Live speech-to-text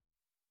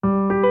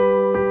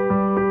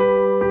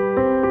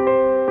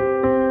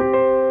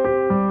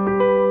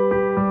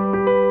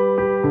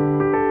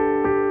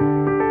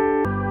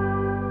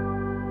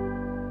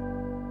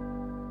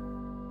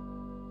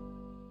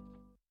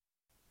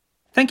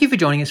Thank you for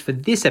joining us for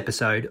this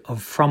episode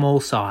of From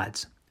All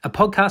Sides, a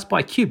podcast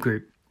by Cube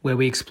Group, where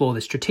we explore the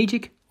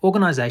strategic,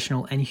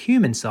 organisational and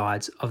human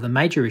sides of the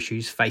major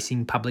issues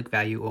facing public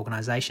value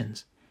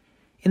organisations.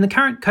 In the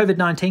current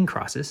COVID-19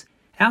 crisis,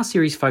 our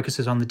series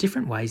focuses on the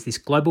different ways this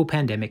global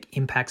pandemic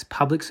impacts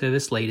public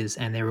service leaders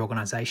and their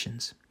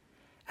organisations.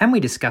 And we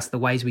discuss the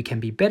ways we can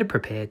be better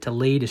prepared to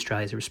lead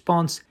Australia's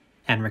response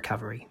and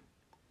recovery.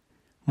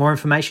 More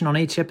information on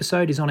each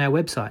episode is on our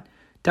website,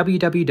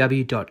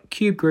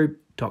 www.cubegroup.com.au.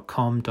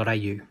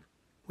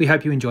 We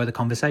hope you enjoy the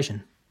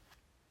conversation.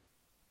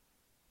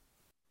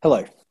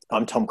 Hello,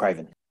 I'm Tom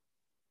Craven.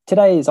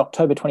 Today is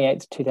October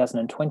 28th,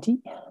 2020.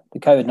 The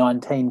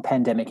COVID-19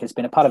 pandemic has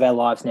been a part of our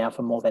lives now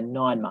for more than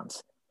 9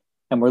 months,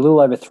 and we're a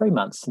little over 3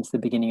 months since the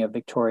beginning of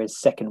Victoria's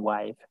second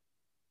wave.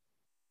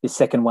 This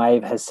second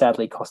wave has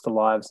sadly cost the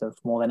lives of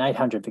more than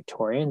 800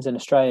 Victorians, and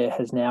Australia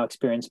has now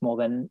experienced more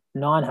than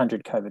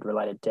 900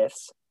 COVID-related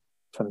deaths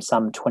from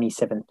some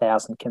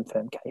 27,000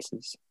 confirmed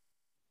cases.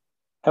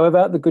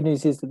 However, the good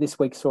news is that this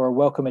week saw a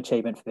welcome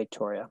achievement for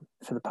Victoria.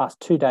 For the past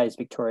 2 days,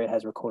 Victoria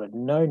has recorded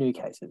no new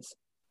cases.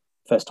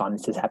 First time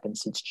this has happened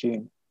since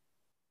June.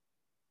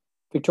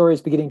 Victoria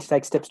is beginning to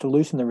take steps to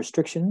loosen the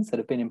restrictions that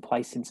have been in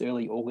place since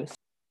early August.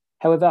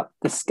 However,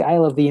 the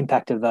scale of the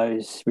impact of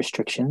those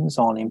restrictions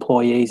on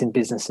employees and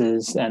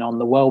businesses and on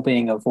the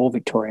well-being of all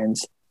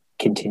Victorians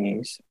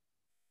continues.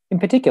 In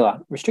particular,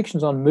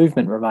 restrictions on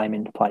movement remain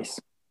in place.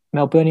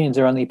 Melburnians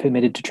are only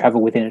permitted to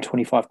travel within a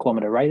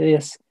 25-kilometre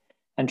radius,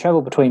 and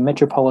travel between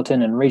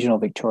metropolitan and regional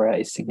Victoria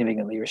is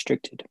significantly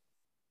restricted.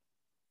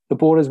 The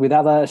borders with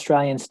other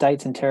Australian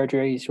states and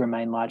territories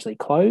remain largely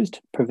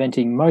closed,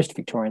 preventing most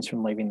Victorians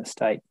from leaving the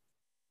state.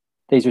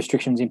 These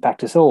restrictions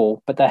impact us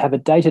all, but they have a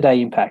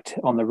day-to-day impact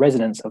on the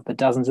residents of the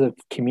dozens of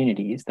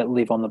communities that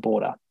live on the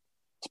border,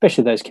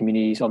 especially those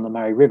communities on the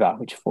Murray River,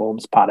 which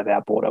forms part of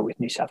our border with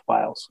New South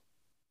Wales.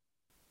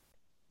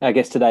 Our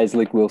guest today is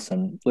Luke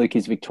Wilson. Luke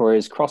is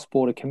Victoria's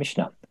Cross-Border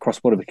Commissioner. The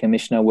Cross-Border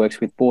Commissioner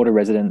works with border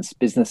residents,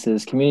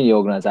 businesses, community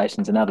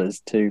organisations and others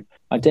to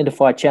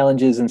identify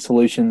challenges and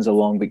solutions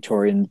along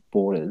Victorian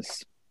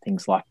borders.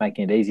 Things like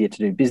making it easier to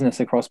do business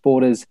across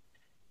borders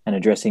and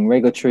addressing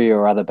regulatory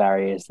or other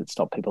barriers that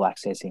stop people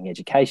accessing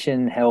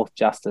education, health,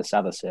 justice,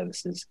 other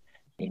services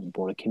in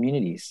border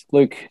communities.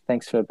 Luke,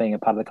 thanks for being a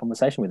part of the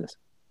conversation with us.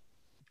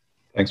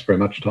 Thanks very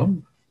much,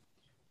 Tom.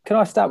 Can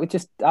I start with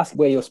just asking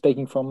where you're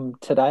speaking from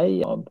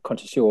today? I'm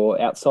conscious you're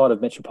outside of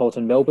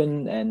metropolitan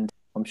Melbourne, and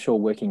I'm sure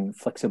working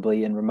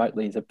flexibly and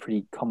remotely is a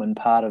pretty common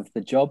part of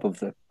the job of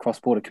the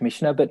Cross-Border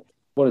Commissioner. But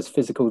what has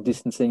physical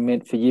distancing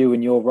meant for you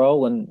in your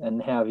role,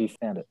 and how have you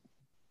found it?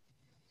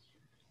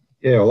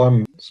 Yeah, well,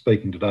 I'm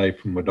speaking today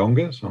from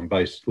Wodonga. So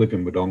live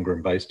in Wodonga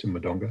and based in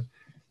Wodonga.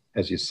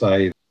 As you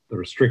say, the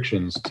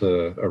restrictions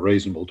to a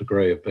reasonable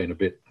degree have been a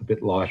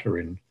bit lighter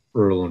in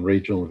rural and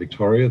regional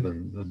Victoria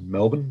than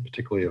Melbourne,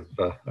 particularly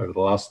over the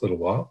last little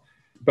while.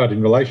 But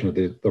in relation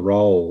to the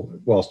role,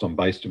 whilst I'm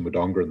based in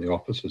Wodonga and the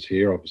office is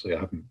here, obviously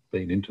I haven't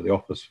been into the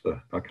office for,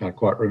 I can't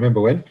quite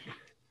remember when,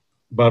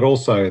 but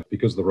also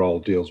because the role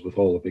deals with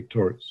all of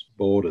Victoria's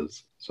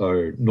borders.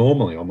 So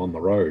normally I'm on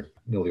the road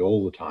nearly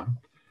all the time.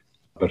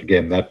 But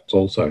again, that's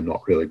also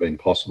not really been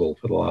possible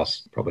for the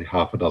last probably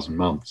half a dozen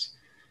months.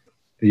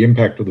 The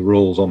impact of the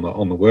rules on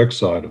the work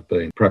side have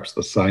been perhaps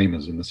the same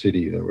as in the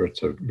city, where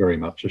it's very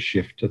much a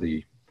shift to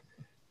the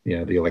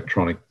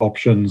electronic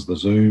options, the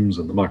Zooms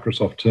and the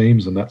Microsoft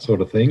Teams and that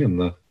sort of thing, and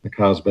the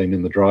car's been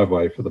in the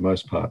driveway for the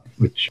most part,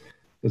 which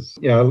is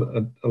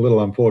a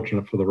little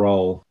unfortunate for the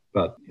role,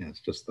 but it's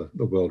just the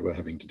world we're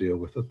having to deal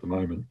with at the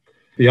moment.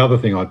 The other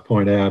thing I'd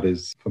point out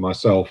is for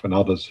myself and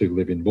others who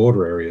live in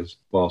border areas,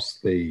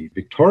 whilst the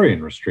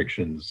Victorian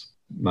restrictions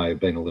may have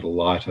been a little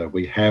lighter,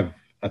 we have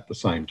at the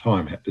same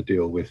time had to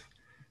deal with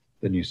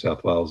the New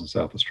South Wales and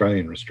South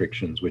Australian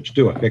restrictions, which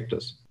do affect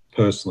us.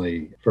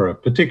 Personally, for a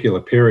particular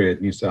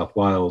period, New South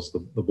Wales, the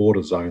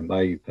border zone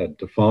they had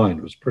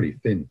defined was pretty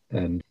thin.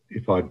 And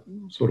if I'd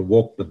sort of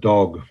walked the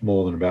dog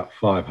more than about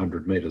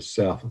 500 metres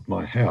south of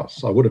my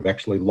house, I would have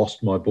actually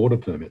lost my border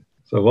permit.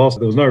 So whilst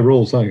there was no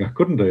rule saying I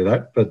couldn't do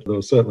that, but there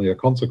was certainly a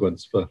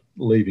consequence for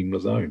leaving the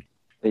zone.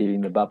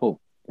 Leaving the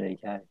bubble. There you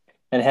go.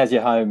 And how's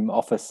your home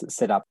office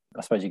set up?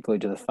 I suppose you're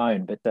glued to the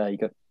phone, but you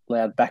got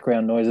loud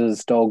background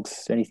noises,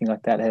 dogs, anything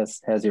like that?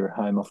 How's your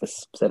home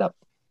office set up?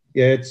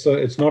 Yeah,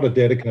 it's not a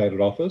dedicated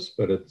office,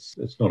 but it's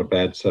not a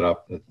bad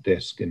setup. A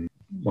desk in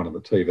one of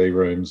the TV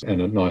rooms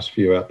and a nice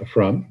view out the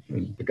front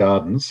and the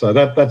gardens. So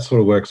that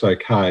sort of works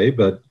okay,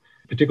 but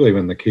particularly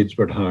when the kids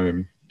were at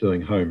home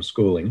doing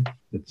homeschooling,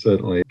 it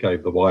certainly gave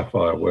the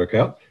Wi-Fi a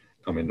workout.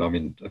 I mean, I'm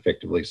in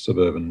effectively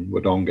suburban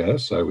Wodonga,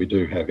 so we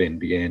do have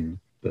NBN,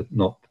 but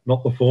not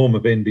the form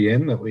of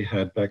NBN that we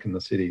had back in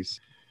the cities.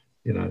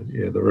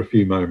 There were a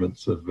few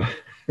moments of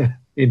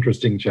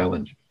interesting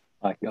challenge.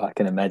 I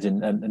can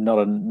imagine, and not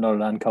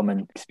an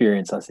uncommon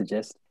experience, I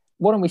suggest.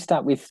 Why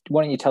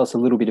don't you tell us a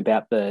little bit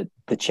about the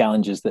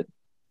challenges that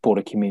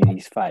border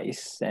communities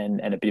face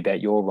and a bit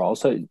about your role?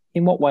 So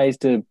in what ways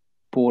do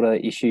border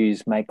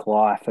issues make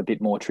life a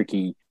bit more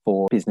tricky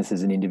for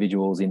businesses and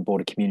individuals in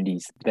border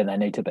communities than they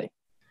need to be?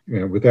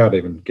 without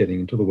even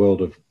getting into the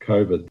world of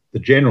COVID, the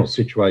general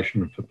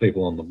situation for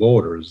people on the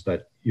border is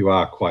that you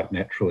are quite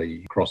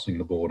naturally crossing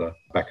the border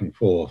back and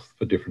forth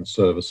for different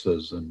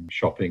services and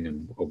shopping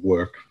and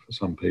work for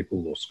some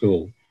people, or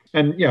school.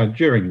 And,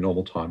 during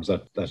normal times,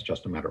 that's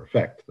just a matter of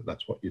fact.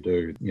 That's what you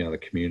do. The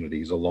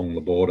communities along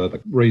the border,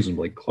 the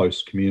reasonably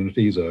close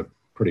communities are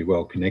pretty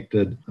well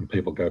connected, and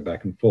people go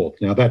back and forth.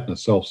 Now, that in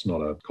itself's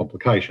not a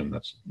complication.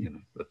 That's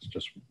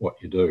just what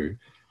you do.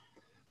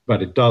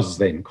 But it does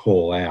then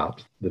call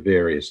out the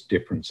various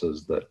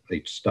differences that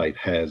each state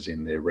has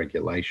in their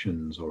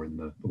regulations or in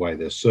the way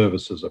their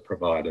services are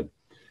provided.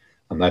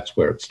 And that's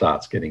where it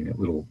starts getting a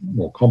little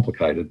more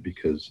complicated,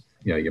 because,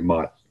 you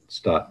might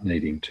start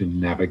needing to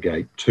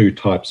navigate two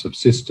types of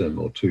system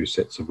or two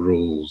sets of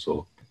rules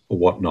or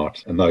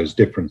whatnot. And those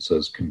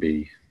differences can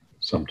be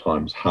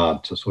sometimes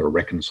hard to sort of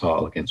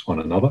reconcile against one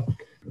another.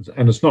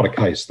 And it's not a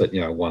case that,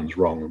 one's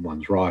wrong and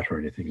one's right or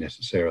anything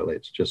necessarily.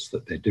 It's just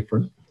that they're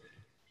different.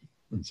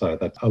 And so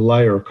that's a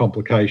layer of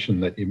complication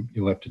that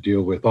you'll have to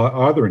deal with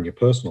either in your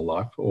personal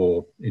life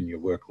or in your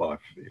work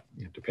life,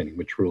 depending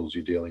which rules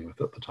you're dealing with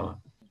at the time.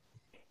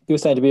 You were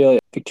saying to be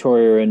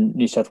Victoria and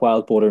New South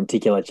Wales border in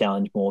particular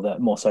challenge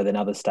more so than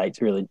other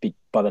states, really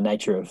by the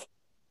nature of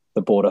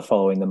the border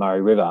following the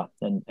Murray River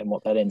and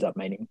what that ends up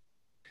meaning.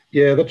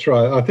 Yeah, that's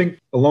right. I think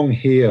along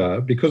here,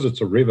 because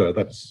it's a river,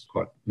 that's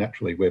quite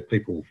naturally where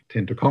people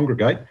tend to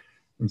congregate.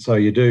 And so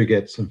you do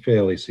get some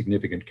fairly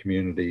significant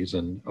communities,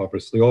 and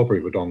obviously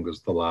Albury-Wodonga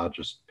is the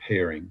largest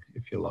pairing,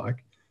 if you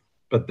like.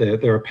 But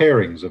there are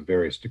pairings of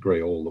various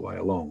degree all the way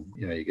along.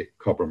 You get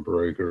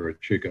Cobram-Barooga,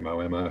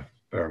 Echuca-Moama,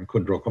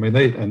 Barham-Kundrook.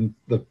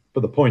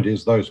 But the point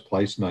is, those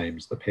place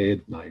names, the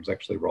paired names,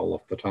 actually roll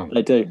off the tongue.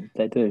 They do.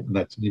 And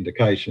that's an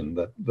indication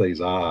that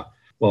these are,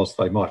 whilst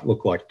they might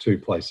look like two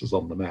places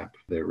on the map,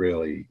 they're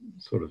really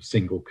sort of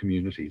single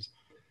communities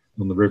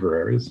on the river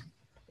areas.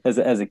 As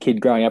a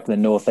kid growing up in the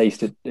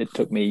northeast, it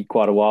took me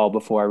quite a while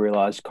before I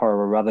realised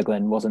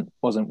Corriwa-Rutherglen wasn't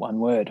one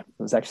word. It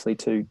was actually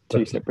two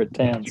separate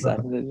towns. Right.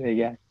 So there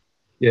you go.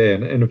 Yeah,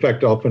 and in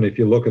fact, often if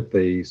you look at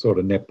the sort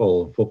of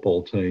netball and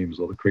football teams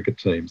or the cricket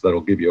teams,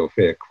 that'll give you a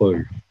fair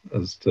clue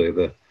as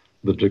to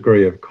the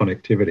degree of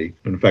connectivity.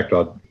 In fact,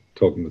 I'm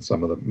talking with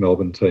some of the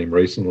Melbourne team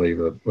recently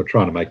that we're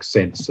trying to make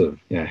sense of,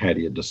 how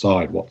do you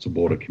decide what's a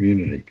border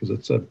community? Because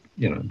it's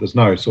there's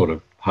no sort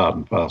of hard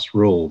and fast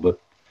rule, but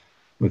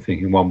we're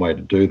thinking one way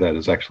to do that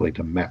is actually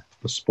to map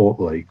the sport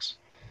leagues.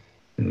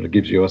 And it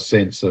gives you a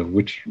sense of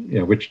which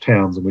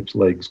towns and which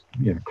leagues,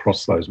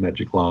 cross those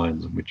magic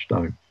lines and which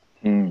don't.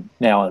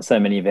 Now, so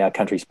many of our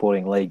country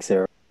sporting leagues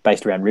are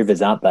based around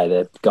rivers, aren't they?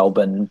 The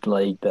Goulburn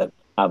League, the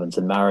Ovens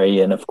and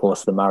Murray, and of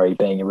course the Murray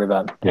being a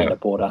river and a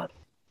border.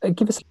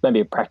 Give us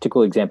maybe a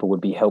practical example would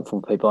be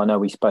helpful for people. I know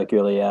we spoke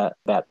earlier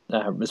about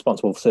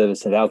responsible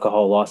service of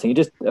alcohol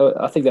licensing.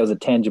 I think that was a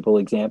tangible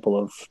example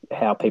of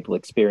how people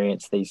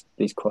experience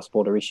these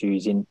cross-border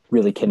issues in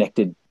really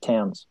connected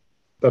towns.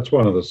 That's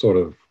one of the sort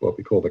of what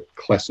we call the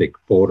classic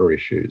border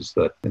issues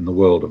that in the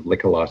world of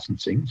liquor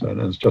licensing. So,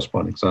 and it's just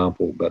one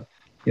example, but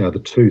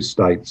the two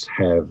states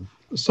have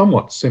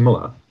somewhat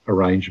similar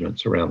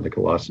arrangements around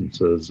liquor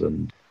licenses,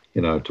 and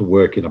to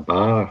work in a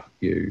bar,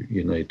 you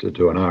need to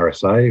do an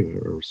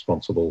RSA, a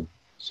responsible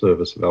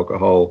service of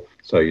alcohol.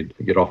 So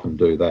you'd often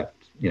do that,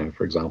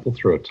 for example,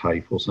 through a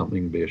TAFE or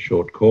something, be a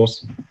short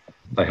course.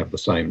 They have the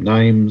same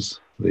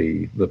names.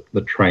 The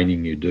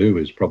training you do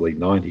is probably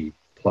 90+%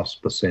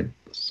 the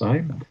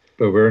same.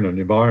 But we're in an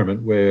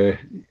environment where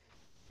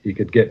you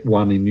could get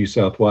one in New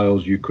South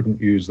Wales, you couldn't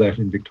use that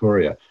in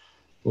Victoria.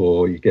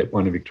 Or you get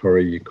one in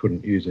Victoria you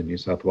couldn't use in New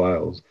South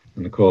Wales.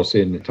 And of course,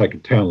 take a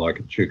town like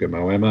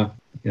Echuca-Moama,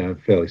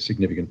 fairly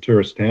significant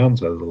tourist town,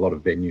 so there's a lot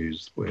of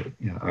venues where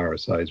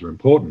RSAs are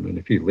important. And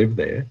if you live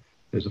there,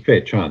 there's a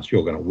fair chance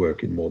you're going to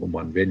work in more than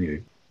one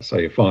venue. So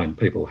you find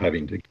people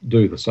having to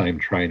do the same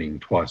training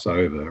twice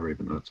over,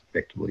 even though it's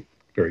effectively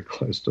very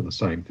close to the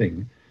same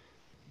thing.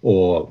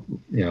 Or,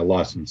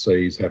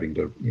 licensees having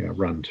to,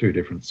 run two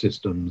different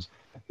systems.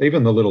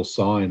 Even the little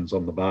signs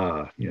on the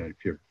bar,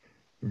 if you're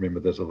remember,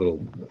 there's a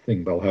little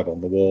thing they'll have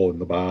on the wall in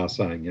the bar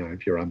saying,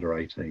 if you're under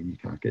 18, you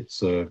can't get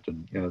served,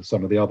 and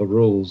some of the other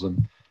rules,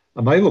 and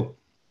they look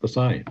the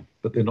same,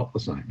 but they're not the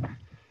same.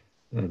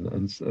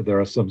 And so there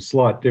are some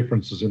slight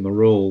differences in the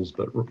rules,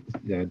 but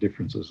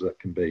differences that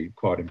can be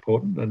quite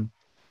important. And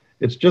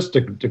it's just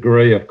a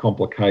degree of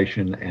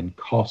complication and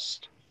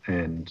cost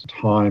and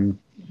time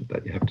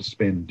that you have to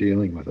spend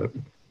dealing with it.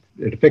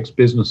 It affects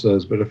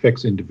businesses, but it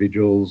affects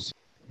individuals.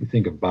 You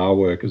think of bar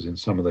workers in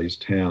some of these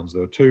towns,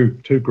 there are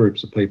two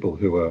groups of people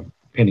who are,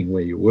 depending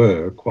where you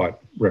were, quite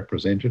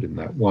represented in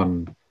that.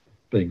 One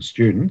being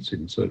students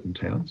in certain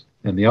towns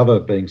and the other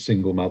being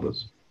single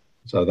mothers.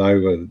 So they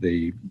were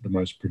the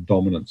most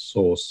predominant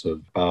source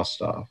of bar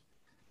staff.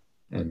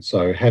 And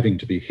so having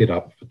to be hit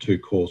up for two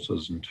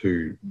courses and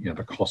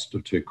the cost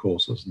of two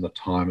courses and the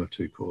time of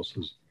two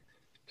courses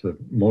to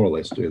more or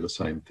less do the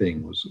same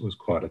thing was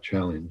quite a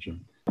challenge.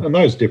 And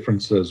those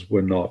differences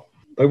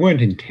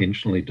weren't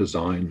intentionally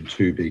designed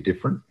to be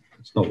different.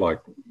 It's not like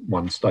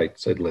one state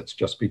said, let's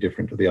just be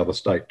different to the other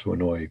state to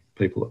annoy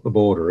people at the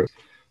border.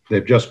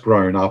 They've just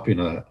grown up in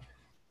a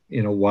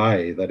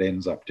way that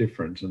ends up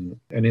different. And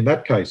in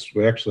that case,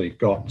 we actually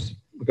got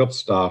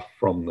staff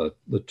from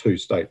the two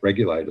state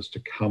regulators to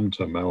come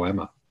to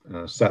Moama,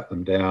 sat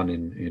them down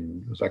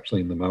it was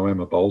actually in the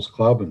Moama Bowls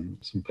Club, and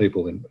some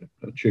people in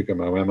Echuca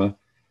Moama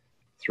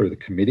through the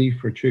committee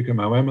for Echuca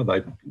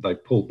Moama, they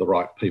pulled the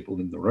right people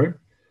in the room.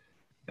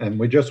 And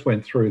we just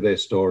went through their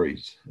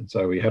stories. And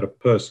so we had a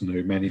person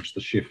who managed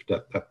the shift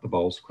at the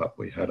Bowls Club.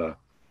 We had a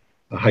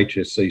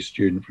HSC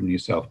student from New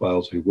South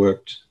Wales who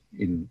worked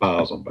in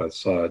bars on both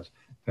sides,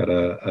 had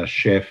a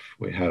chef,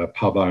 we had a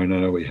pub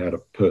owner, we had a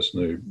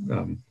person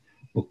who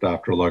looked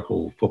after a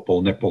local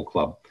football netball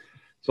club.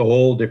 So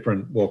all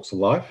different walks of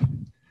life.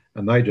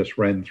 And they just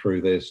ran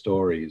through their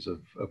stories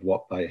of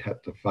what they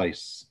had to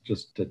face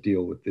just to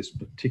deal with this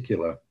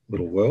particular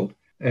little world.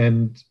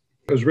 And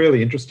it was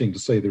really interesting to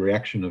see the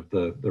reaction of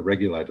the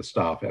regulator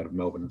staff out of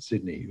Melbourne and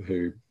Sydney,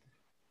 who,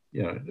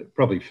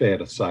 probably fair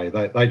to say,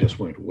 they just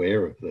weren't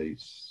aware of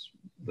these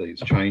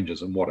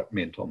changes and what it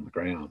meant on the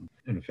ground.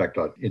 And in fact,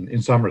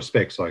 in some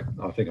respects, I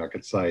think I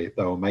could say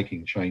they were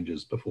making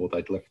changes before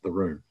they'd left the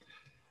room.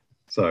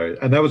 So,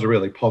 and that was a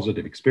really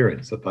positive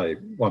experience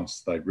that once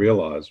they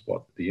realised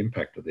what the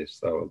impact of this,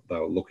 they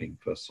were looking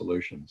for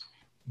solutions.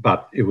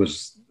 But it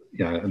was,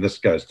 and this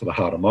goes to the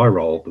heart of my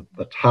role,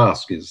 the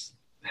task is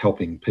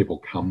helping people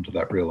come to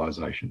that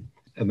realisation.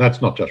 And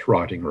that's not just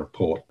writing a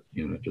report,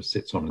 it just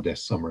sits on a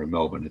desk somewhere in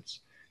Melbourne.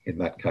 In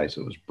that case,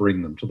 it was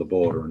bring them to the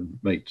border and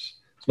meet.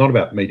 It's not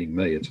about meeting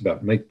me, it's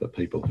about meet the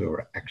people who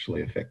are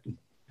actually affected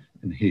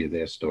and hear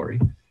their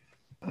story.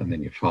 And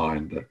then you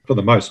find that for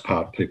the most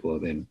part, people are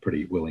then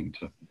pretty willing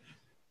to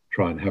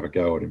try and have a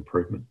go at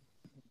improvement.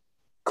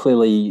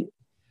 Clearly,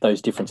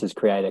 those differences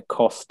create a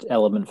cost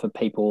element for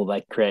people.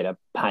 They create a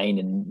pain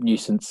and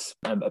nuisance.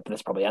 But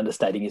that's probably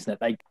understating, isn't it?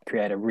 They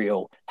create a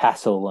real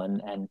hassle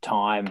and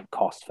time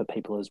cost for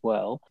people as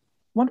well. I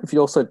wonder if you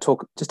also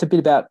talk just a bit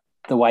about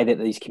the way that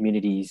these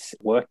communities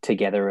work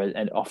together,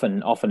 and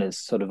often as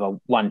sort of a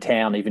one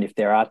town, even if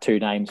there are two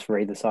names for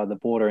either side of the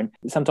border. And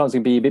sometimes it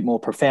can be a bit more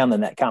profound than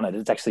that, can't it?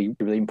 It's actually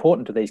really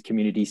important to these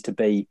communities to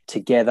be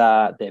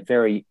together. They're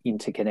very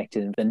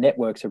interconnected. The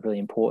networks are really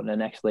important,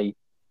 and actually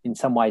in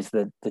some ways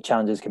the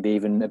challenges can be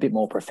even a bit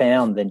more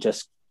profound than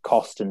just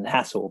cost and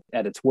hassle.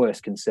 At its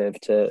worst, can serve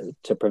to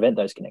prevent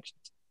those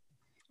connections.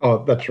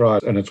 Oh, that's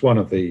right. And it's one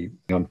of the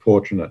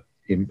unfortunate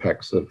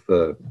impacts of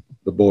the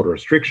border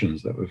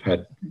restrictions that we've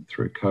had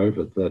through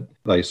COVID, that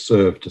they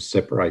serve to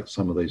separate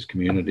some of these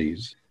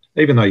communities,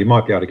 even though you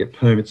might be able to get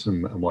permits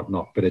and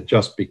whatnot, but it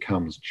just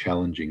becomes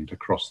challenging to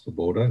cross the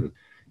border.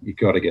 You've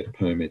got to get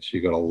permits,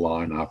 you've got to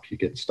line up, you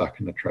get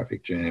stuck in the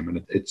traffic jam,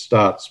 and it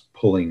starts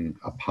pulling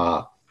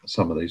apart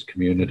some of these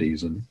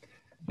communities. And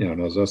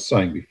and as I was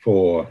saying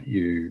before,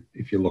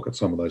 if you look at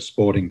some of those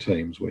sporting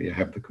teams where you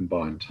have the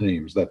combined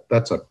teams,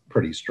 that's a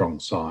pretty strong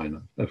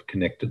sign of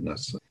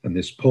connectedness. And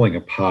this pulling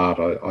apart,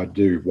 I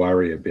do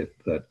worry a bit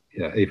that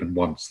even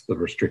once the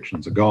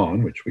restrictions are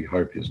gone, which we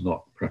hope is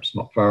perhaps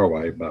not far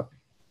away, but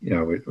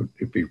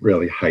it'd be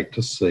really hate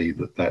to see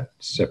that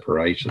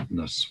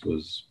separatedness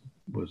was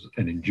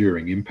an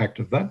enduring impact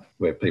of that,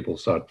 where people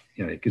start,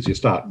 because you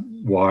start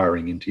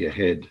wiring into your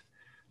head,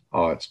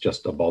 oh, it's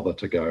just a bother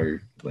to go,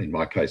 in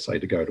my case, say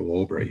to go to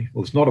Albury.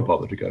 Well, it's not a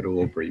bother to go to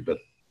Albury, but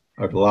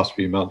over the last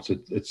few months,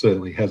 it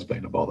certainly has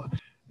been a bother.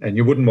 And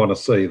you wouldn't want to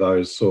see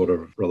those sort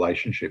of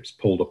relationships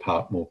pulled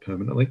apart more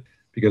permanently,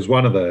 because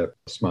one of the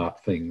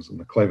smart things and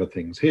the clever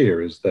things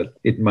here is that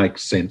it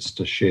makes sense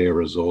to share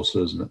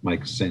resources, and it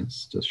makes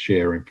sense to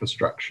share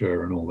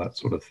infrastructure and all that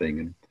sort of thing.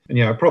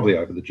 And probably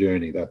over the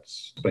journey,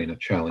 that's been a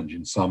challenge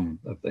in some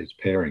of these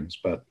pairings,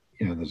 but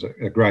there's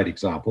a great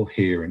example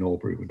here in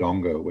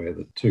Albury-Wodonga where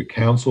the two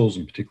councils,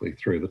 and particularly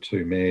through the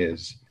two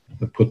mayors,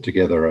 have put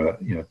together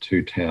a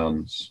two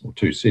towns or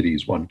two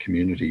cities, one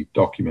community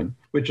document,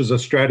 which is a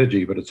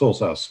strategy, but it's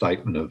also a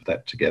statement of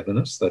that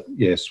togetherness. That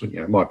yes,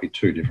 it might be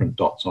two different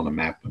dots on a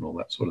map and all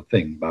that sort of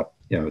thing, but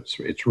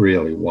it's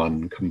really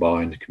one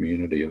combined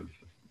community of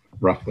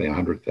roughly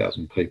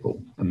 100,000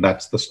 people, and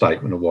that's the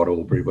statement of what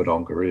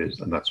Albury-Wodonga is.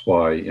 And that's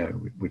why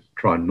we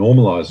try and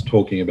normalise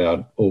talking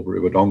about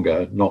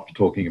Albury-Wodonga, not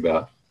talking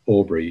about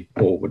Albury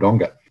or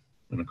Wodonga.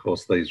 And of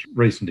course, these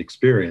recent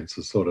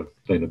experiences sort of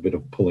been a bit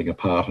of pulling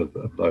apart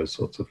of those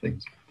sorts of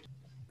things.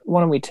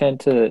 Why don't we turn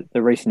to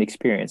the recent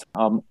experience?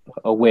 I'm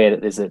aware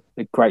that there's a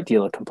great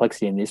deal of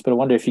complexity in this, but I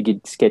wonder if you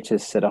could sketch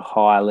us at a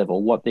higher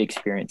level what the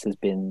experience has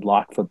been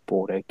like for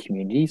border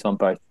communities on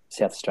both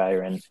South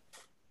Australia and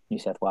New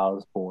South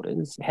Wales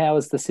borders. How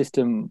has the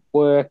system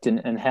worked,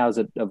 and how has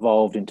it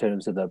evolved in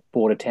terms of the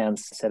border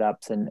towns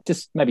setups, and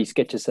just maybe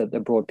sketch us a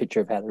broad picture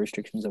of how the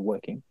restrictions are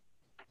working?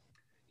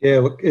 Yeah,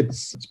 look,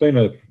 it's been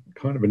a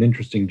kind of an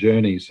interesting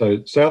journey.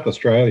 So South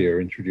Australia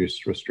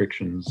introduced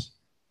restrictions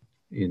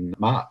in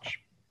March,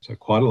 so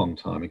quite a long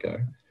time ago.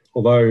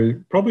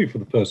 Although probably for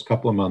the first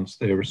couple of months,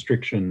 their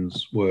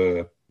restrictions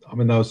were I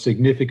mean, they were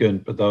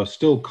significant, but they were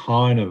still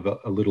kind of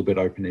a little bit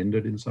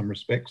open-ended in some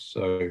respects.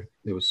 So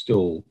there was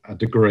still a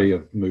degree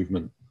of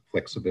movement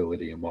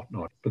flexibility and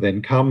whatnot. But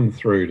then come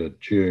through to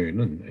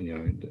June and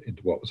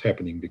into what was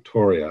happening in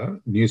Victoria,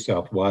 New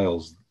South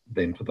Wales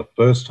then for the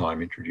first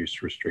time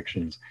introduced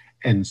restrictions,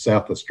 and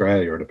South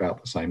Australia at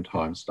about the same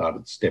time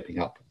started stepping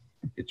up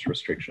its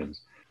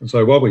restrictions. And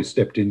so what we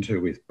stepped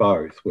into with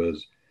both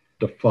was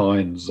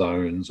defined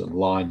zones and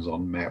lines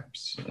on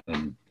maps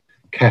and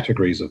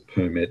categories of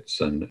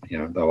permits, and they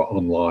were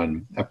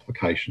online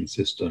application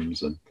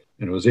systems, and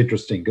it was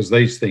interesting because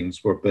these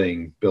things were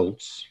being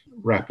built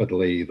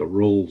rapidly, the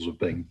rules were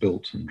being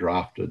built and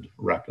drafted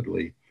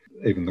rapidly.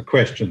 Even the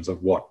questions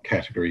of what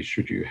categories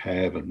should you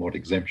have and what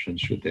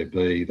exemptions should there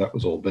be, that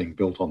was all being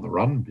built on the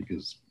run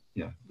because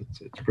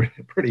it's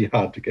pretty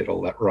hard to get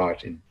all that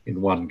right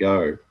in one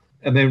go.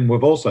 And then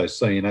we've also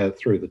seen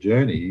through the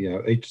journey,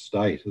 each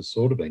state has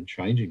sort of been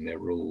changing their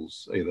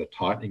rules, either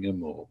tightening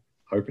them or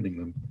opening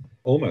them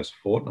almost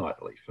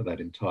fortnightly for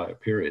that entire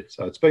period.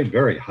 So it's been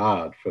very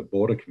hard for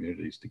border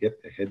communities to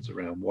get their heads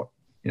around what,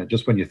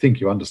 just when you think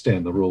you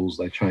understand the rules,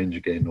 they change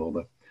again, or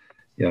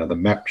the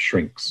map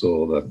shrinks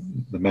or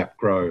the map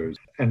grows.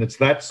 And it's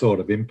that sort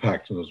of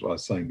impact, and as I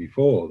was saying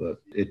before, that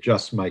it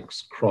just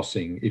makes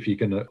crossing, if you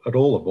can at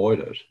all avoid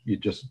it, you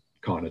just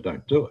kind of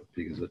don't do it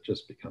because it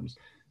just becomes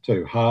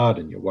too hard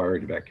and you're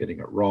worried about getting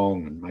it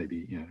wrong and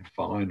maybe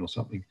fine or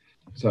something.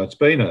 So it's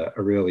been a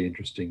really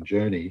interesting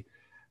journey.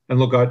 And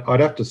look, I'd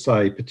have to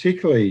say,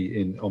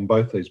 particularly on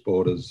both these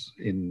borders,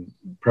 in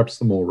perhaps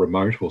the more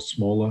remote or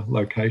smaller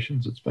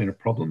locations, it's been a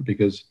problem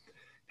because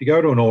if you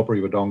go to an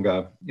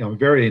Albury-Wodonga,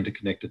 very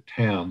interconnected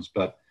towns,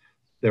 but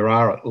there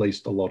are at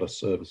least a lot of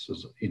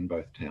services in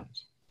both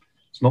towns.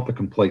 It's not the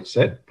complete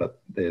set,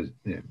 but there's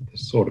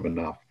sort of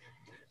enough.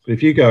 But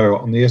if you go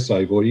on the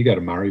SA border, you go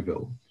to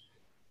Murrayville,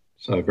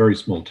 so a very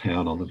small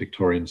town on the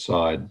Victorian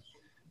side,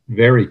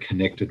 very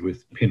connected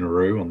with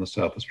Pinnaroo on the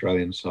South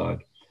Australian side.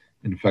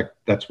 In fact,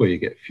 that's where you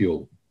get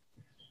fuel.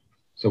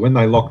 So when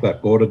they lock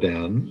that border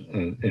down,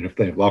 and if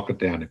they lock it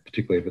down,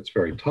 particularly if it's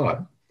very tight,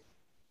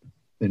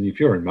 then if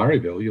you're in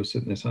Murrayville, you're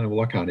sitting there saying,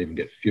 well, I can't even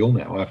get fuel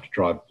now. I have to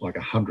drive like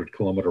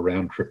 100-kilometre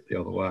round trip the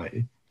other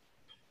way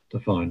to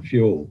find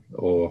fuel.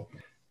 Or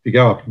if you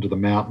go up into the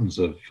mountains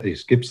of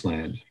East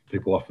Gippsland,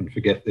 people often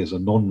forget there's a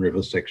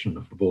non-river section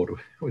of the border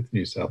with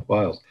New South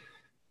Wales.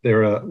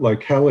 There are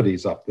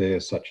localities up there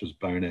such as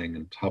Bonang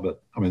and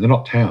Tubbut. I mean, they're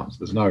not towns.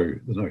 There's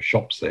no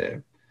shops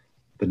there.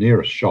 The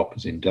nearest shop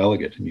is in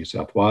Delegat in New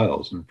South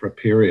Wales. And for a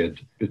period,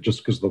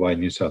 just because of the way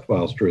New South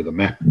Wales drew the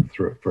map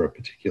through for a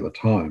particular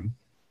time,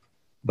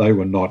 they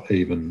were not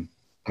even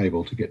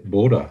able to get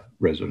border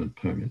resident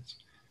permits.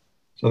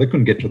 So they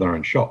couldn't get to their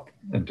own shop.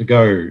 And to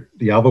go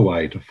the other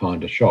way to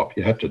find a shop,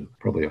 you had to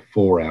probably a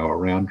 4-hour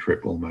round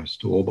trip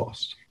almost to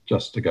Orbost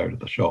just to go to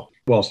the shop.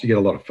 Whilst you get a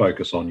lot of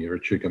focus on your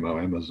Echuca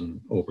Moamas and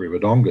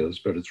Albury-Wodongas,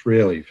 but it's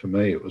really, for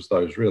me, it was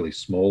those really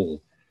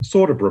small,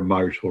 sort of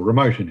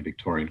remote in a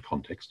Victorian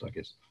context, I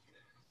guess,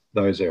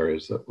 those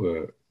areas that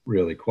were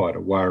really quite a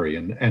worry.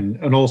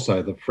 And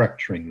also the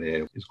fracturing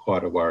there is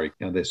quite a worry.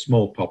 They're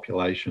small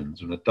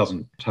populations and it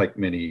doesn't take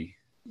many,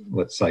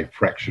 let's say,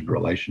 fractured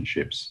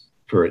relationships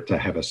for it to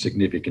have a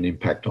significant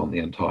impact on the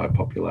entire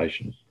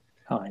population.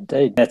 Oh,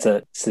 indeed. That's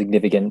a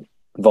significant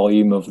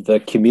volume of the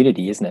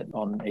community, isn't it,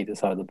 on either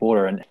side of the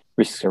border, and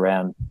risks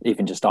around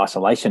even just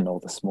isolation or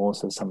the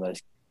smallness of some of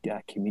those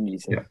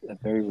communities are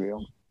very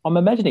real. I'm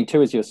imagining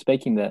too, as you're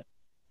speaking, that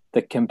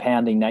the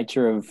compounding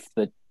nature of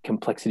the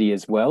complexity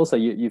as well. So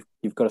you've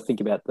got to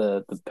think about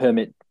the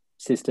permit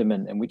system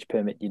and which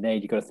permit you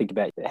need. You've got to think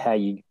about how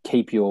you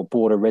keep your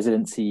border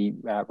residency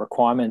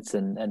requirements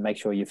and make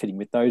sure you're fitting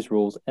with those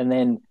rules. And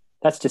then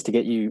that's just to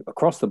get you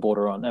across the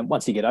border on. And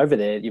once you get over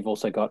there, you've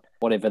also got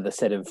whatever the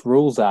set of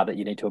rules are that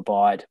you need to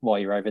abide while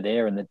you're over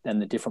there, and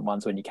the different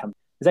ones when you come.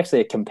 There's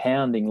actually a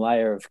compounding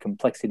layer of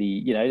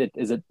complexity.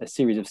 There's a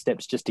series of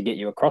steps just to get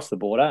you across the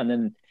border, and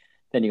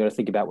then you've got to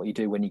think about what you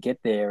do when you get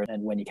there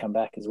and when you come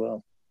back as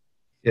well.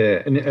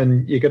 Yeah,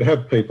 and you could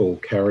have people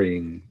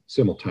carrying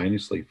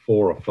simultaneously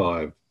 4 or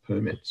 5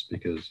 permits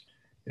because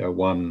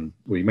one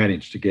we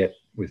managed to get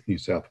with New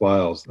South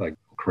Wales, they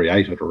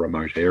created a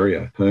remote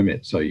area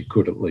permit, so you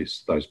could, at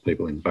least those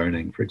people in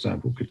Bonang, for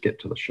example, could get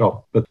to the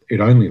shop. But it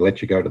only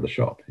let you go to the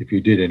shop. If you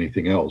did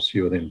anything else,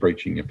 you were then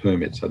breaching your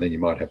permit. So then you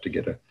might have to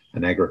get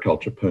an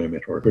agriculture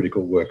permit or a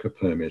critical worker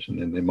permit,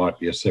 and then there might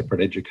be a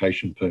separate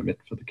education permit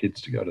for the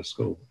kids to go to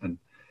school. And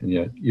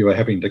you were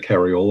having to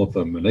carry all of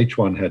them, and each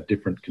one had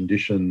different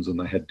conditions and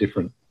they had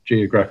different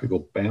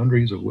geographical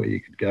boundaries of where you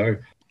could go.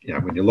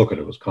 When you look at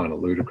it, it was kind of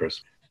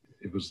ludicrous.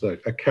 It was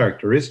a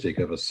characteristic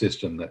of a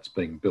system that's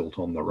being built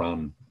on the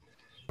run.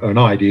 An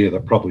idea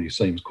that probably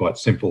seems quite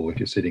simple if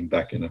you're sitting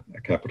back in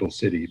a capital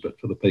city, but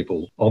for the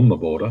people on the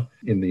border,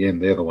 in the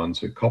end, they're the ones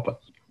who cop it.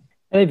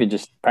 And even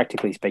just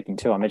practically speaking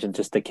too, I mentioned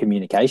just the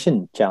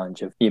communication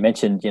challenge of, you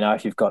mentioned,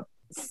 if you've got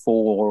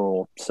 4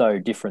 or so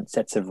different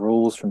sets of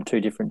rules from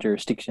 2 different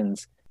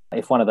jurisdictions,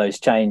 If one of those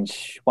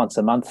change once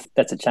a month,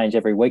 that's a change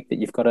every week that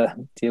you've got to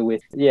deal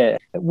with. Yeah.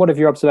 What have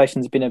your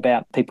observations been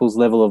about people's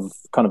level of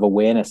kind of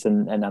awareness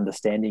and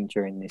understanding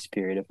during this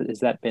period? Has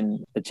that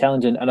been a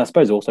challenge? And I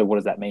suppose also, what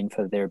does that mean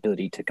for their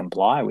ability to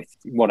comply with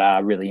what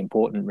are really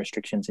important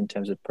restrictions in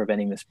terms of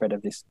preventing the spread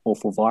of this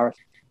awful virus?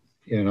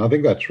 Yeah, and I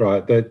think that's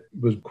right. That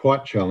was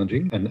quite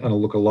challenging. And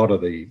look, a lot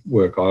of the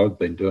work I've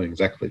been doing is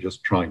exactly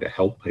just trying to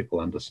help people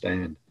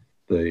understand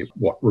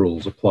what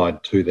rules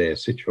applied to their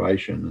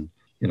situation.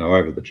 And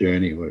over the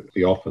journey,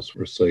 the office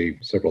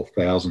received several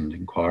thousand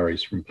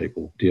inquiries from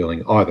people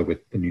dealing either with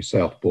the New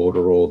South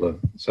border or the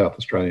South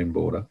Australian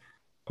border.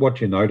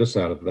 What you notice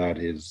out of that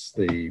is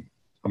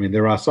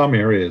there are some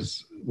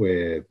areas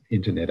where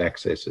internet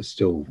access is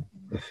still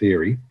a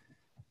theory.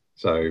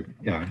 So,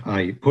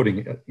 are you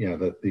putting,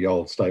 the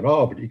old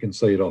statement, but you can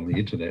see it on the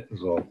internet as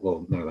well.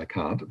 Well, no, they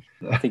can't.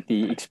 I think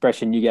the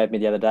expression you gave me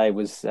the other day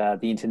was the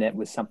internet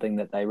was something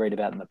that they read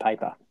about in the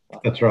paper.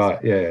 That's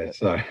right. Yeah.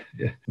 So,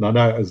 yeah. And I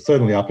know it's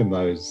certainly up in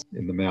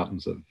the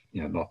mountains of,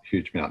 not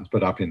huge mountains,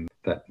 but up in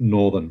that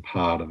northern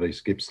part of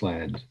East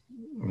Gippsland.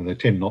 They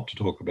tend not to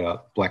talk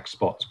about black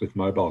spots with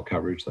mobile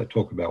coverage. They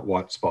talk about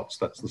white spots.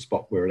 That's the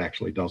spot where it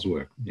actually does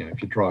work.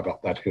 If you drive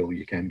up that hill,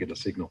 you can get a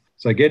signal.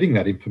 So getting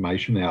that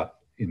information out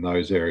in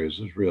those areas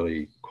is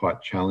really quite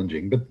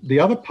challenging. But the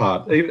other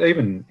part,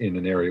 even in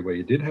an area where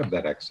you did have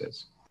that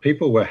access,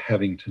 people were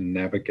having to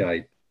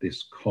navigate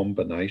this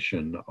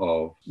combination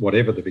of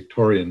whatever the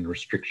Victorian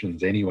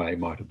restrictions anyway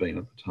might have been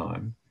at the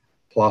time,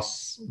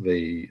 plus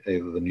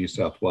either the New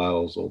South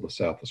Wales or the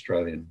South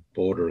Australian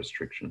border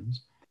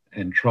restrictions,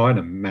 and trying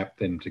to map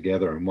them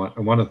together. And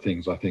one of the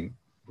things I think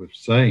we've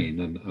seen,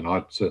 and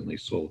I certainly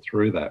saw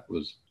through that,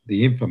 was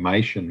the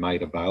information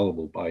made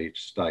available by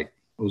each state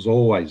was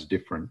always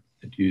different.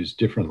 It used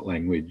different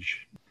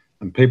language,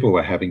 and people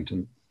were having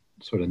to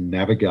sort of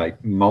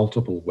navigate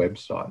multiple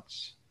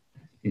websites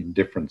in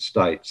different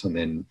states and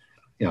then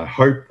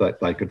hope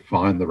that they could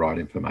find the right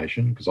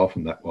information, because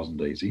often that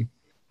wasn't easy,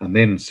 and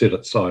then sit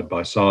it side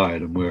by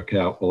side and work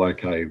out, well,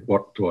 okay,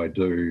 what do I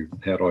do?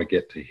 How do I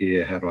get to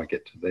here? How do I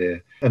get to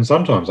there? And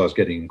sometimes I was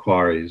getting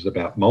inquiries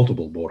about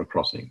multiple border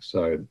crossings.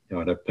 So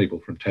I'd have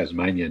people from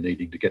Tasmania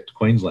needing to get to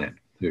Queensland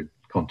who'd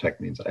contact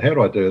me and say, how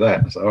do I do that?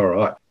 And I say, all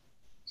right,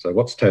 so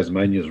what's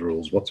Tasmania's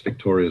rules? What's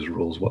Victoria's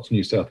rules? What's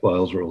New South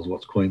Wales rules?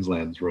 What's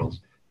Queensland's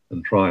rules?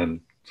 And try and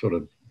sort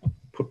of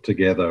put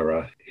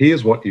together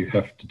here's what you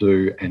have to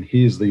do and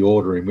here's the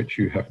order in which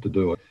you have to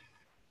do it.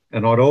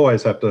 And I'd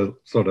always have to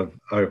sort of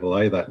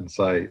overlay that and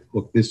say,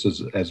 look, this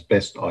is as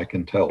best I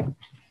can tell,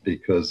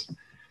 because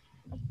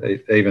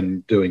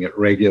even doing it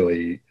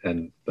regularly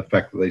and the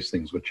fact that these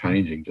things were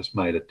changing just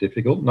made it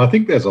difficult. And I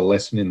think there's a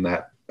lesson in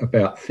that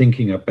about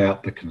thinking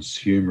about the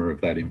consumer of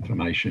that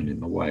information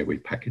in the way we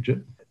package it.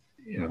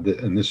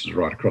 And this is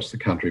right across the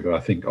country, but I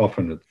think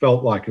often it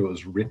felt like it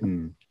was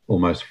written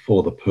almost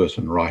for the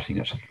person writing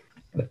it.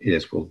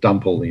 Yes, we'll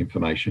dump all the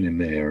information in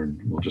there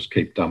and we'll just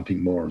keep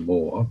dumping more and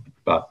more.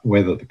 But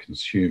whether the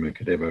consumer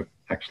could ever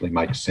actually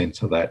make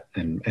sense of that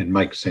and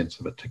make sense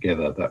of it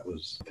together,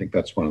 I think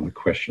that's one of the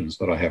questions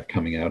that I have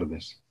coming out of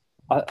this.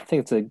 I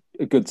think it's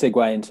a good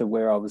segue into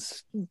where I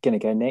was going to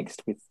go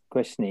next with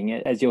questioning.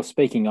 As you're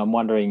speaking, I'm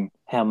wondering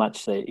how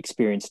much the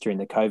experience during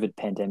the COVID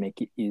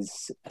pandemic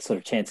is a sort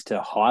of chance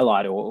to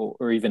highlight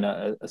or even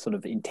a sort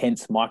of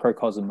intense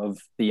microcosm of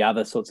the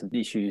other sorts of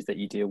issues that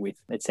you deal with.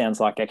 It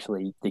sounds like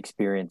actually the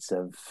experience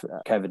of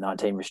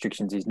COVID-19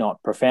 restrictions is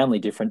not profoundly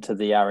different to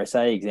the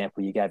RSA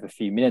example you gave a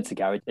few minutes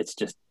ago. It's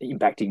just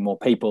impacting more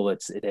people.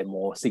 They're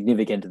more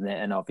significant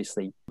and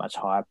obviously much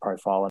higher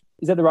profile.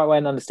 Is that the right way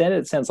to understand it?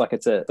 It sounds like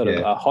it's a sort of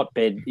a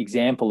hotbed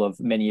example of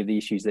many of the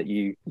issues that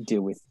you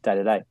deal with day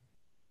to day.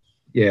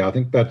 Yeah, I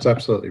think that's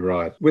absolutely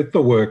right. With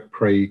the work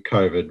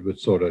pre-COVID, we're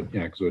sort of,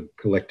 because we're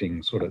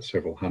collecting sort of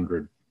several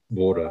hundred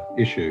border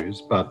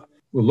issues, but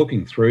we're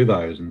looking through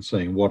those and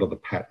seeing what are the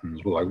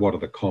patterns, like what are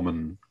the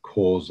common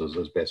causes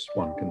as best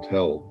one can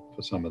tell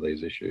for some of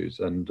these issues.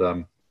 And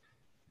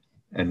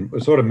we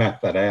sort of map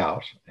that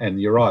out.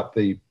 And you're right,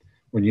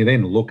 when you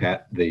then look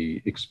at the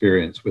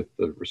experience with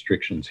the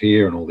restrictions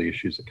here and all the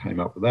issues that came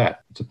up with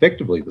that, it's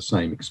effectively the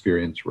same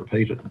experience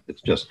repeated.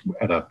 It's just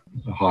at a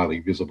highly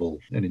visible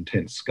and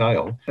intense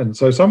scale. And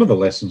so some of the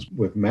lessons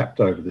we've mapped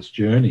over this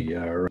journey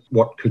are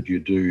what could you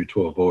do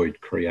to avoid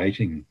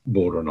creating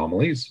border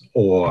anomalies,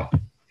 or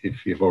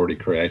if you've already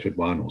created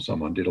one or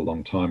someone did a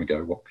long time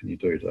ago, what can you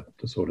do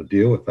to sort of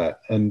deal with that?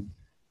 And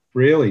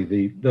really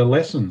the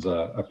lessons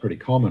are pretty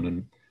common.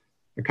 And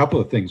a couple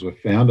of things we've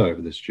found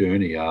over this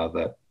journey are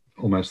that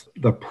almost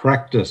the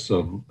practice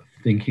of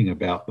thinking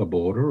about the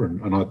border,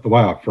 and the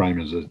way I frame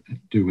it is,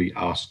 do we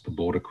ask the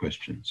border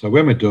question? So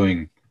when we're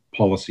doing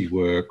policy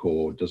work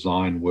or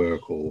design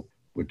work, or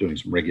we're doing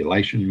some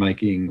regulation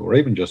making, or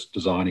even just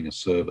designing a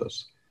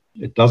service,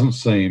 it doesn't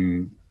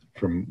seem,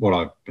 from what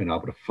I've been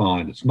able to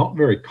find, it's not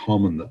very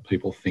common that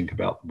people think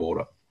about the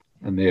border.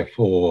 And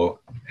therefore,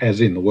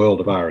 as in the world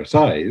of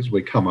RSAs,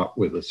 we come up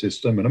with a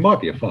system, and it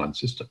might be a fine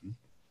system,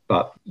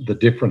 but the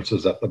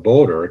differences at the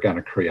border are going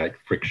to create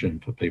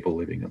friction for people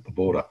living at the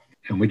border.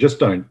 And we just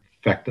don't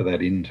factor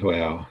that into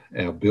our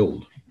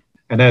build.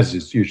 And as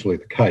is usually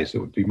the case, it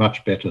would be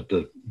much better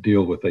to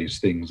deal with these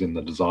things in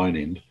the design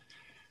end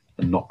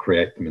and not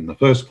create them in the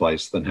first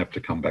place than have to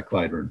come back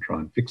later and try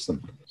and fix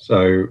them.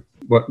 So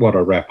what I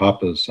wrap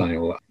up is saying,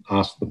 well,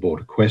 ask the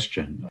board a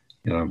question.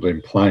 I've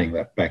been playing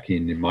that back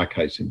in my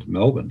case, into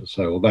Melbourne to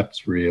say, well,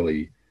 that's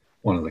really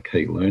one of the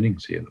key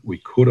learnings here, that we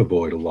could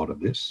avoid a lot of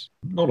this.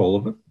 Not all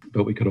of it,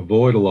 but we could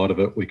avoid a lot of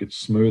it. We could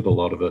smooth a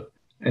lot of it.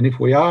 And if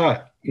we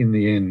are, in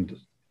the end,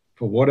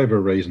 for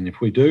whatever reason, if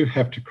we do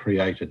have to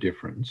create a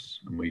difference,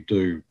 and we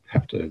do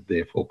have to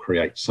therefore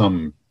create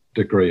some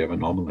degree of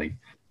anomaly,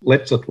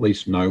 let's at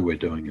least know we're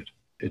doing it.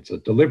 It's a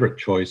deliberate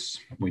choice.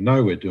 We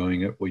know we're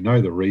doing it. We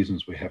know the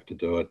reasons we have to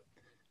do it.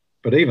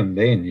 But even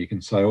then you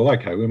can say, well,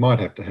 okay, we might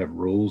have to have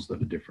rules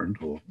that are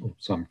different or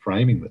some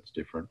framing that's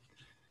different.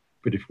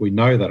 But if we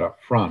know that up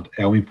front,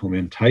 our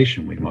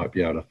implementation, we might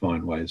be able to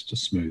find ways to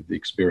smooth the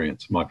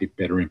experience. It might be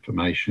better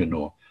information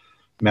or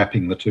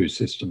mapping the two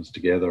systems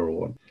together.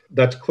 Or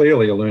that's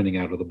clearly a learning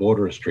out of the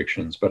border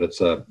restrictions, but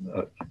it's an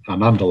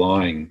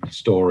underlying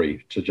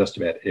story to just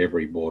about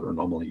every border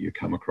anomaly you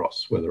come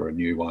across, whether a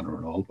new one or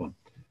an old one.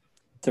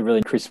 It's a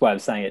really crisp way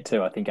of saying it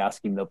too. I think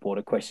asking the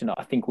border question,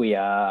 I think we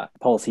are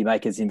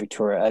policymakers in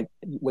Victoria,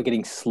 we're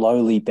getting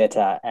slowly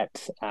better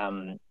at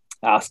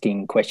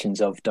asking questions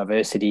of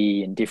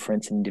diversity and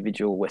difference in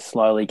individual. We're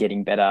slowly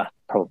getting better,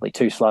 probably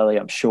too slowly,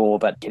 I'm sure,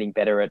 but getting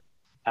better at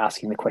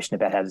asking the question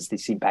about how does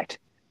this impact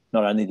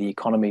not only the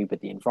economy,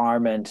 but the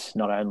environment,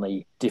 not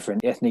only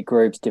different ethnic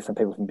groups, different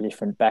people from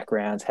different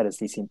backgrounds. How does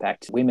this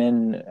impact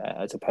women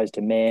as opposed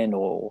to men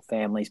or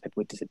families,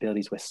 people with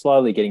disabilities? We're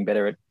slowly getting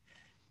better at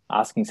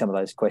asking some of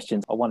those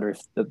questions. I wonder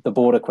if the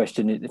border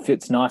question, it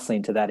fits nicely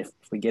into that if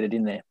we get it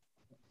in there.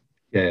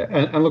 Yeah,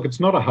 and look, it's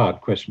not a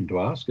hard question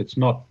to ask. It's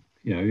not,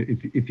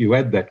 if you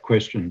add that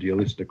question to your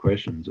list of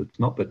questions, it's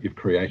not that you've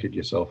created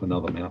yourself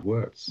another Mount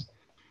Works.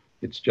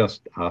 It's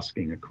just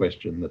asking a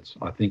question that's,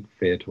 I think,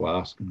 fair to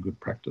ask and good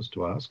practice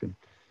to ask.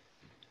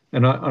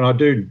 And I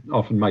do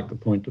often make the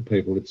point to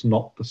people, it's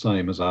not the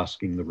same as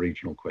asking the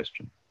regional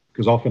question,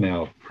 because often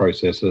our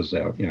processes,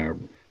 our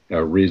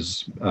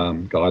RIS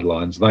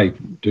guidelines, they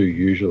do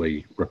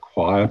usually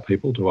require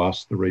people to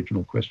ask the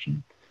regional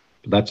question,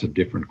 but that's a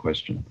different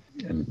question.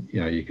 And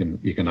you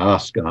can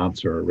ask and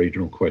answer a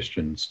regional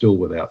question still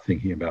without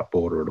thinking about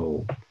border at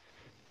all.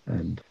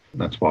 And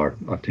that's why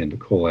I tend to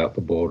call out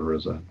the border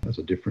as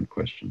a different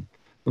question.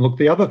 And look,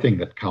 the other thing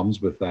that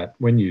comes with that,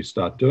 when you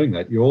start doing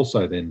that, you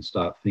also then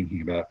start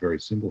thinking about very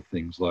simple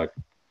things like,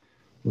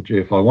 well, gee,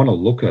 if I want to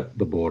look at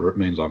the border, it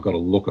means I've got to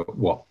look at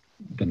what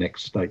the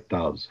next state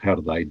does. How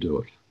do they do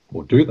it?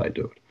 Or do they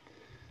do it?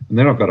 And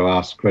then I've got to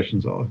ask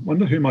questions. I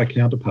wonder who my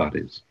counterpart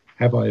is.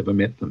 Have I ever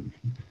met them?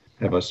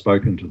 Have I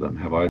spoken to them?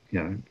 Have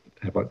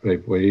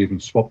we even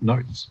swapped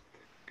notes?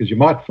 Because you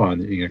might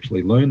find that you can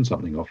actually learn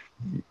something off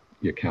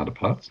your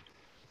counterparts.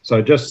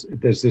 So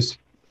there's this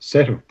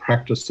set of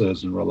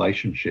practices and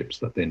relationships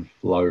that then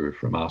flow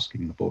from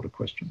asking the border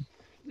question.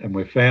 And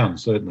we've found,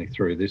 certainly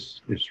through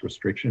this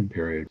restriction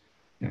period,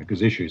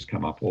 because issues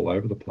come up all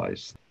over the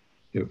place,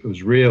 it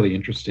was really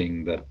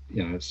interesting that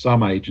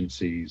some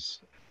agencies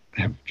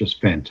have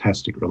just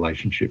fantastic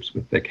relationships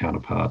with their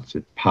counterparts.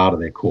 It's part of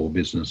their core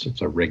business.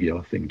 It's a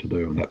regular thing to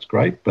do, and that's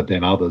great. But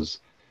then others,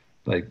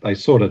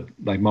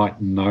 they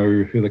might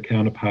know who the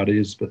counterpart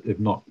is, but they've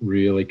not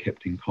really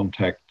kept in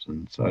contact.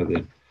 And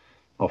so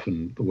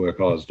often the work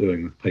I was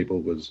doing with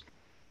people was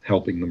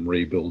helping them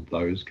rebuild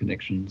those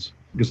connections,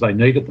 because they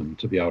needed them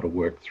to be able to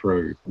work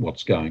through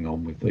what's going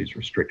on with these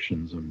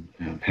restrictions and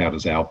how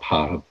does our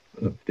part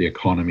of the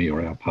economy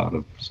or our part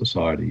of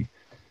society,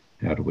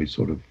 how do we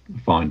sort of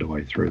find a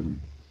way through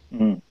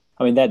them?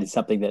 I mean, that is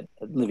something that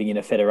living in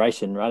a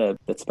federation, right,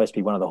 that's supposed to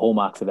be one of the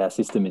hallmarks of our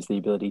system, is the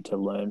ability to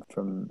learn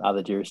from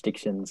other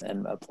jurisdictions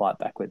and apply it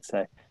backwards.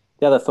 So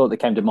the other thought that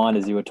came to mind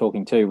as you were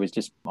talking too was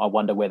just, I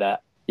wonder whether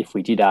if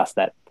we did ask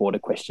that border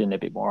question a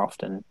bit more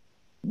often,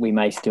 we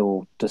may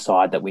still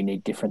decide that we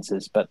need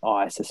differences, but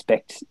I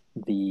suspect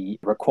the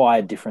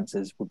required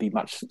differences would be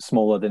much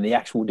smaller than the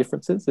actual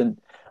differences. And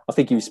I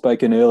think you've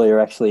spoken earlier,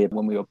 actually,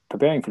 when we were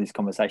preparing for this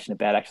conversation,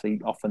 about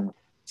actually often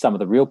some of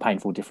the real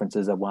painful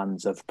differences are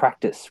ones of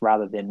practice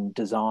rather than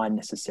design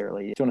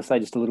necessarily. Do you want to say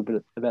just a little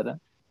bit about that?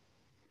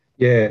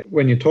 Yeah,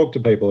 when you talk to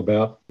people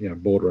about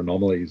border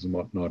anomalies and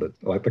whatnot,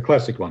 like the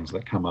classic ones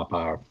that come up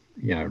are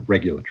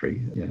regulatory,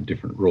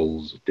 different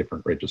rules,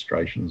 different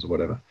registrations or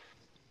whatever.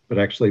 But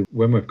actually,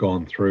 when we've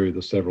gone through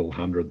the several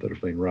hundred that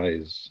have been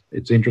raised,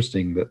 it's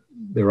interesting that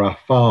there are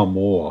far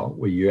more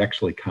where you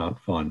actually can't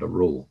find a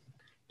rule.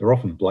 They're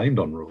often blamed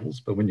on rules,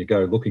 but when you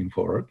go looking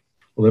for it,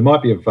 well, there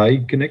might be a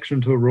vague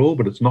connection to a rule,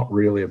 but it's not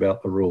really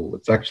about the rule.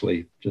 It's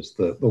actually just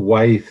the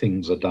way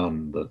things are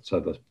done, so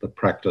the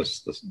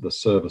practice, the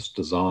service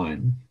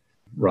design,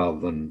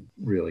 rather than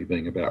really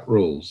being about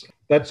rules.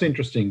 That's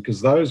interesting because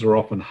those are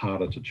often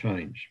harder to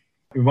change.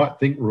 We might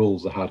think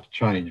rules are hard to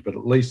change, but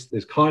at least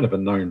there's kind of a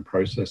known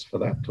process for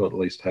that to at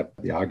least have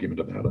the argument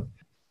about it.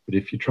 But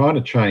if you're trying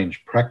to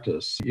change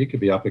practice, you could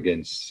be up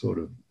against sort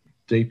of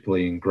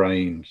deeply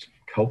ingrained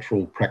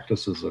cultural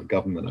practices of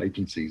government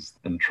agencies,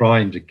 and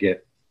trying to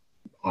get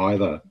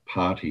either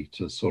party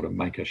to sort of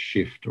make a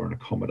shift or an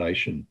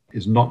accommodation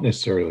is not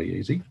necessarily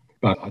easy.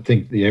 But I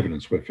think the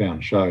evidence we've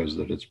found shows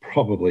that it's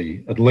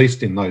probably, at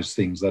least in those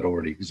things that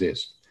already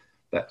exist,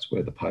 that's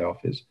where the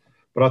payoff is.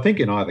 But I think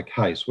in either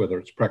case, whether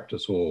it's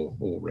practice or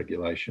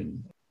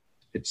regulation,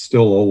 it's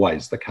still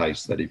always the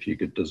case that if you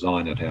could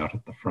design it out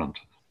at the front,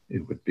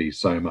 it would be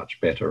so much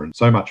better and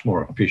so much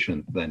more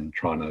efficient than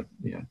trying to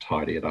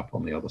tidy it up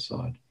on the other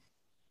side.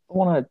 I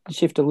want to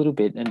shift a little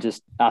bit and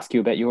just ask you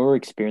about your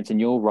experience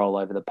and your role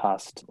over the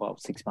past,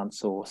 6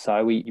 months or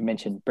so. You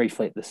mentioned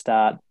briefly at the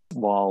start,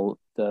 while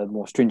the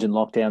more stringent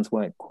lockdowns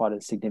weren't quite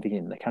as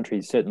significant in the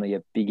country, certainly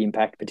a big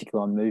impact,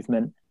 particularly on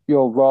movement.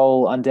 Your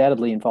role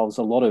undoubtedly involves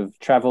a lot of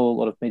travel, a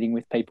lot of meeting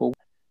with people.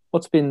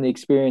 What's been the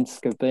experience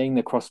of being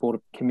the Cross-Border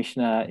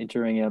Commissioner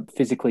during a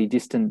physically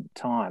distant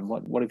time?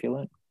 What have you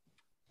learned?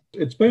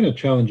 It's been a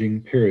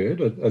challenging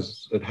period,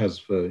 as it has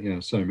for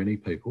so many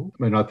people.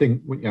 I mean, I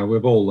think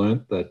we've all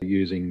learnt that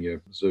using your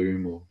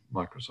Zoom or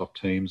Microsoft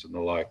Teams and the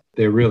like,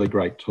 they're really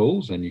great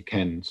tools, and you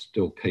can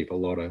still keep a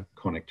lot of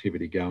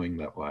connectivity going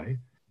that way.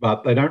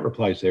 But they don't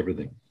replace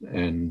everything.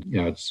 And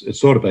it's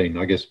sort of been,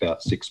 I guess,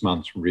 about 6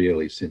 months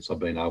really since I've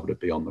been able to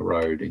be on the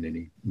road in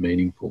any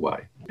meaningful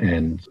way.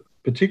 And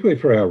particularly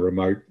for our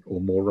remote or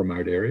more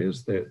remote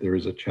areas, there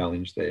is a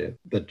challenge there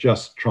that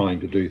just trying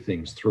to do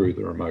things through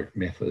the remote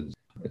methods,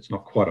 it's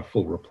not quite a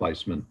full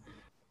replacement.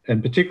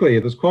 And particularly,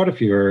 there's quite a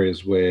few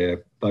areas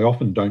where they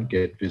often don't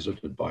get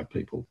visited by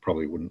people.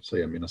 Probably wouldn't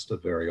see a minister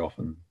very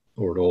often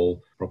or at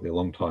all. Probably a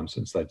long time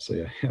since they'd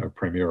see a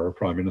premier or a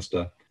prime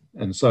minister.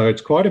 And so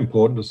it's quite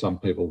important to some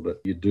people that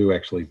you do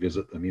actually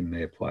visit them in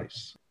their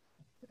place.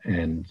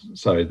 And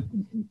so,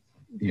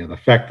 the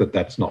fact that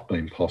that's not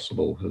been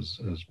possible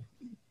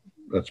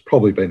that's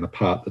probably been the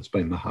part that's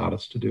been the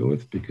hardest to deal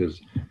with,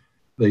 because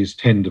these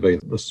tend to be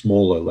the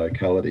smaller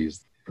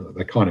localities.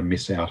 They kind of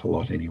miss out a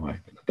lot anyway.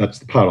 That's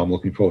the part I'm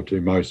looking forward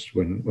to most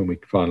when we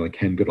finally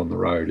can get on the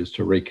road, is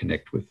to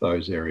reconnect with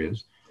those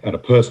areas. At a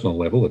personal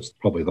level, it's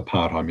probably the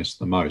part I miss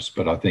the most.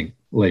 But I think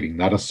leaving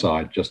that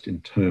aside, just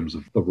in terms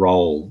of the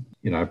role,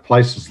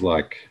 places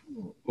like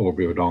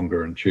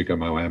Albury-Wodonga and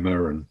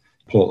Chuka-Moama and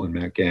Portland,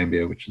 Mount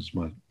Gambier, which is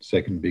my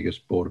second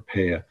biggest border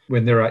pair,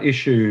 when there are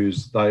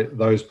issues,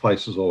 those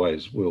places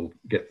always will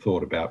get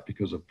thought about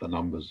because of the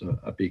numbers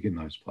are big in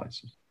those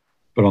places.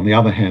 But on the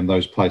other hand,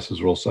 those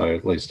places also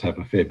at least have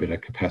a fair bit of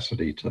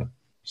capacity to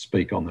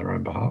speak on their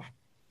own behalf.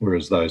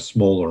 Whereas those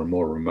smaller and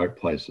more remote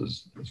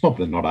places, it's not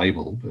that they're not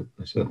able, but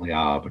they certainly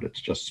are, but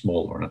it's just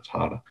smaller and it's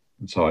harder.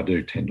 And so I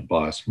do tend to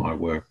bias my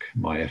work,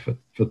 my effort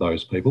for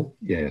those people.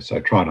 Yeah,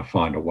 so trying to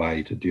find a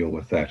way to deal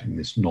with that in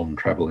this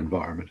non-travel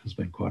environment has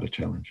been quite a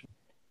challenge.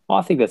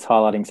 I think that's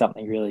highlighting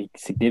something really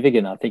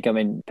significant.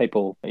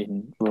 People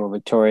in rural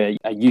Victoria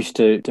are used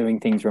to doing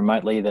things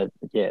remotely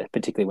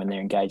particularly when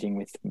they're engaging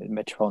with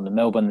metropolitan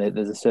Melbourne,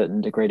 there's a certain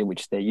degree to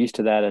which they're used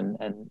to that.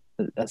 And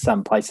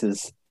some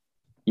places,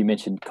 you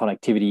mentioned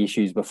connectivity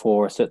issues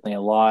before, are certainly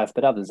alive,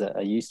 but others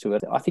are used to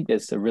it. I think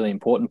there's a really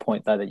important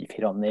point, though, that you've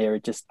hit on there.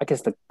 Just, I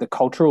guess, the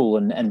cultural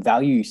and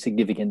value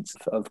significance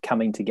of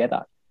coming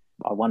together.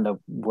 I wonder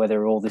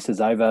whether all this is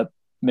over.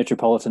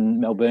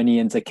 Metropolitan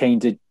Melburnians are keen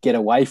to get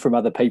away from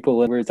other people,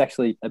 whereas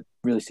actually a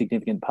really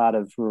significant part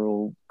of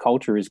rural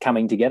culture is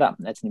coming together.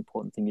 That's an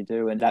important thing to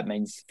do, and that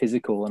means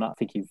physical. And I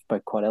think you've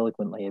spoke quite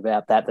eloquently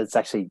about that. That's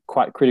actually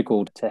quite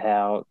critical to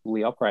how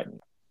we operate.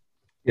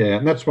 Yeah,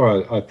 and that's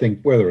why I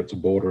think whether it's a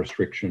border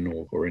restriction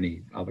or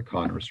any other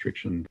kind of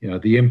restriction,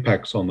 the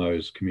impacts on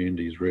those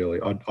communities really,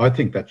 I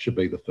think that should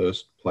be the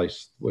first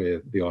place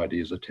where the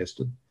ideas are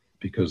tested,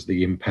 because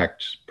the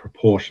impact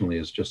proportionally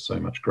is just so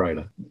much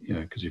greater.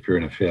 Because if you're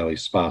in a fairly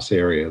sparse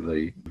area,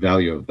 the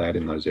value of that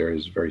in those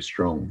areas is very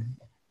strong.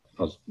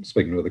 I was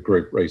speaking with a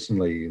group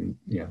recently and,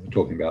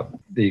 talking about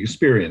the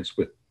experience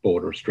with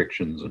border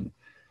restrictions and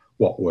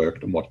what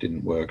worked and what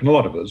didn't work. And a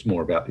lot of it was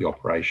more about the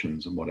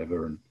operations and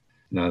whatever. And,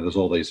 there's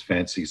all these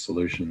fancy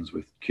solutions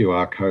with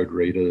QR code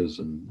readers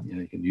and,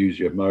 you can use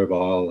your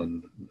mobile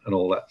and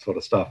all that sort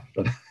of stuff.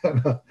 But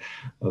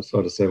I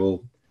sort of said,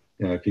 well,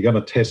 if you're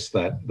going to test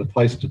that, the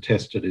place to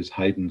test it is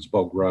Hayden's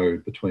Bog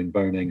Road between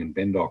Bonang and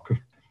Bendock,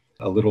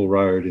 a little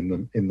road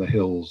in the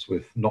hills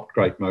with not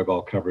great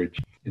mobile coverage.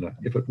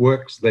 If it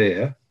works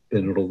there,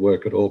 then it'll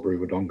work at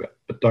Albury-Wodonga.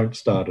 But don't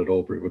start at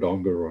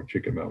Albury-Wodonga or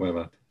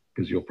Chuka-Moama,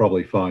 because you'll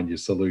probably find your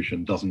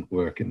solution doesn't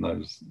work in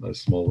those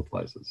smaller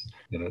places.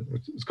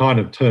 It kind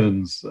of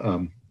turns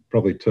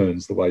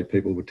the way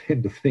people would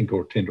tend to think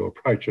or tend to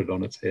approach it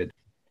on its head.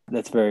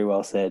 That's very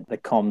well said. The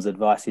comms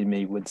advice in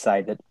me would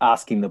say that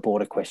asking the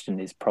border question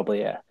is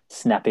probably a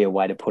snappier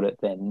way to put it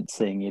than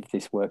seeing if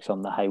this works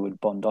on the Hayward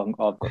Bondong.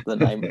 I've got the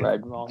name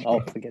road wrong. I'll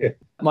forget it.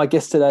 My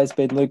guest today has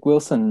been Luke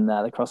Wilson,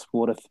 the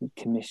Cross-Border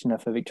Commissioner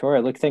for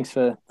Victoria. Luke, thanks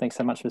so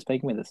much for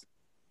speaking with us.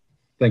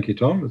 Thank you,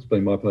 Tom. It's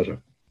been my pleasure.